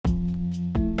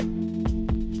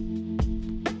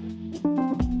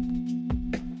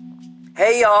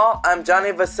Hey y'all, I'm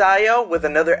Johnny Vasallo with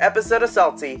another episode of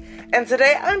Salty, and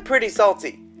today I'm pretty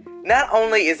salty. Not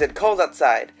only is it cold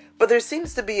outside, but there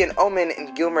seems to be an omen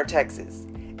in Gilmer, Texas,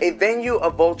 a venue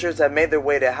of vultures that made their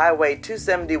way to Highway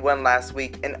 271 last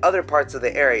week and other parts of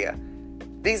the area.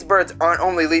 These birds aren't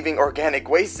only leaving organic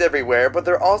waste everywhere, but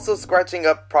they're also scratching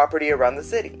up property around the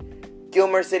city.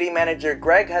 Gilmer City Manager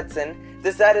Greg Hudson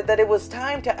decided that it was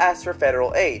time to ask for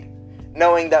federal aid.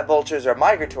 Knowing that vultures are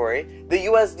migratory, the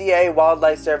USDA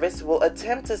Wildlife Service will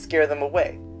attempt to scare them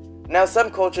away. Now, some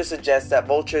cultures suggest that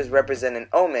vultures represent an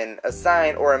omen, a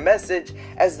sign, or a message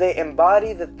as they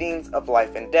embody the themes of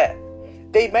life and death.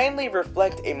 They mainly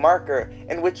reflect a marker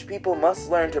in which people must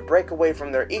learn to break away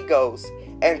from their egos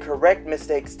and correct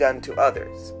mistakes done to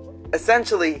others.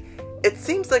 Essentially, it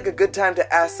seems like a good time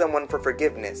to ask someone for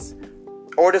forgiveness,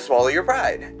 or to swallow your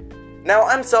pride. Now,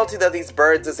 I'm salty that these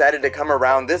birds decided to come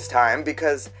around this time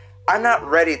because I'm not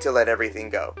ready to let everything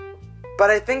go.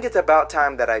 But I think it's about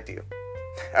time that I do.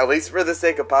 At least for the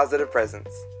sake of positive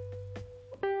presence.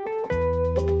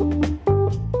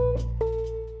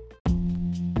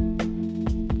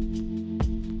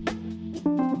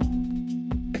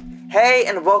 Hey,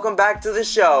 and welcome back to the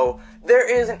show. There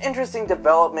is an interesting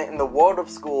development in the world of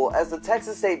school as the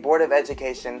Texas State Board of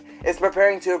Education is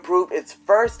preparing to approve its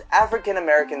first African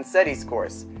American Studies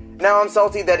course. Now, I'm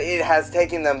salty that it has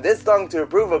taken them this long to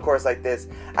approve a course like this.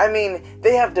 I mean,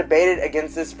 they have debated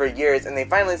against this for years and they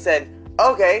finally said,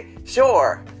 okay,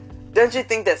 sure. Don't you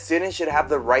think that students should have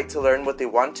the right to learn what they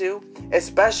want to,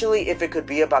 especially if it could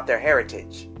be about their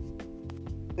heritage?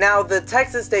 Now, the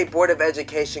Texas State Board of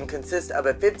Education consists of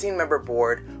a 15-member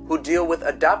board who deal with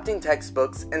adopting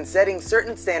textbooks and setting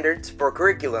certain standards for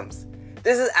curriculums.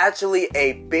 This is actually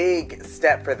a big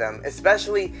step for them,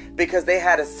 especially because they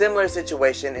had a similar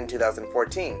situation in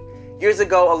 2014. Years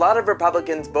ago, a lot of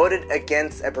Republicans voted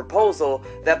against a proposal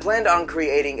that planned on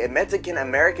creating a Mexican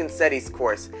American Studies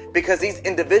course because these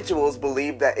individuals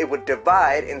believed that it would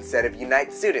divide instead of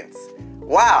unite students.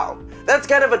 Wow, that's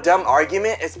kind of a dumb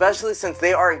argument, especially since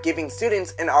they aren't giving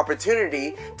students an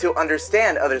opportunity to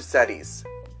understand other studies.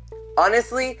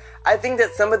 Honestly, I think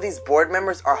that some of these board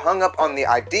members are hung up on the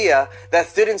idea that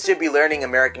students should be learning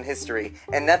American history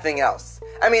and nothing else.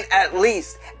 I mean, at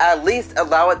least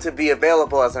allow it to be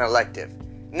available as an elective.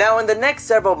 Now, in the next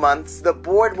several months, the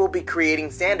board will be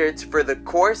creating standards for the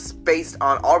course based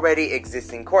on already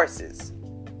existing courses.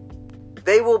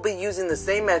 They will be using the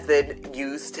same method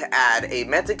used to add a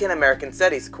Mexican American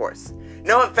Studies course.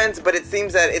 No offense, but it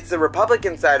seems that it's the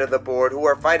Republican side of the board who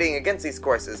are fighting against these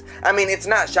courses. I mean, it's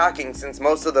not shocking since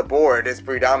most of the board is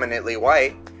predominantly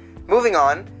white. Moving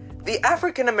on, the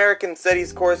African American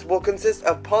Studies course will consist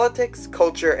of politics,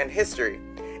 culture, and history.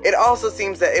 It also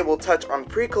seems that it will touch on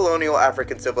pre-colonial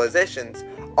African civilizations,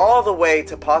 all the way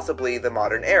to possibly the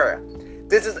modern era.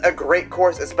 This is a great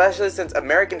course, especially since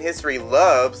American history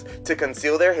loves to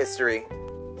conceal their history.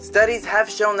 Studies have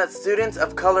shown that students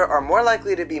of color are more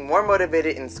likely to be more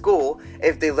motivated in school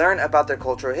if they learn about their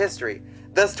cultural history.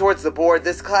 Thus, towards the board,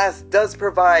 this class does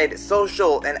provide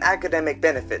social and academic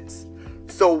benefits.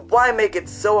 So why make it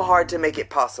so hard to make it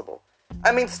possible?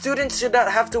 I mean, students should not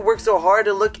have to work so hard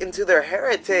to look into their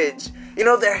heritage,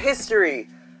 their history.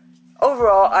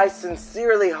 Overall, I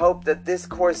sincerely hope that this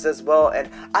course does well, and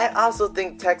I also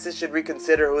think Texas should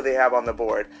reconsider who they have on the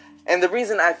board. And the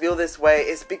reason I feel this way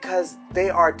is because they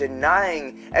are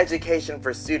denying education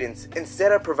for students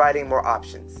instead of providing more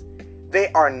options.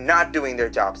 They are not doing their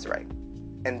jobs right.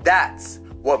 And that's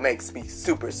what makes me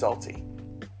super salty.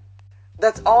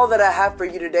 That's all that I have for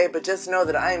you today, but just know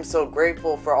that I am so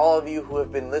grateful for all of you who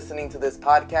have been listening to this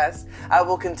podcast. I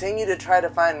will continue to try to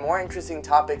find more interesting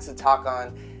topics to talk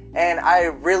on, and I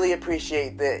really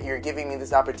appreciate that you're giving me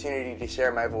this opportunity to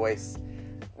share my voice.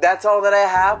 That's all that I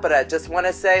have, but I just want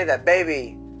to say that,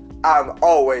 baby, I'm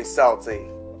always salty.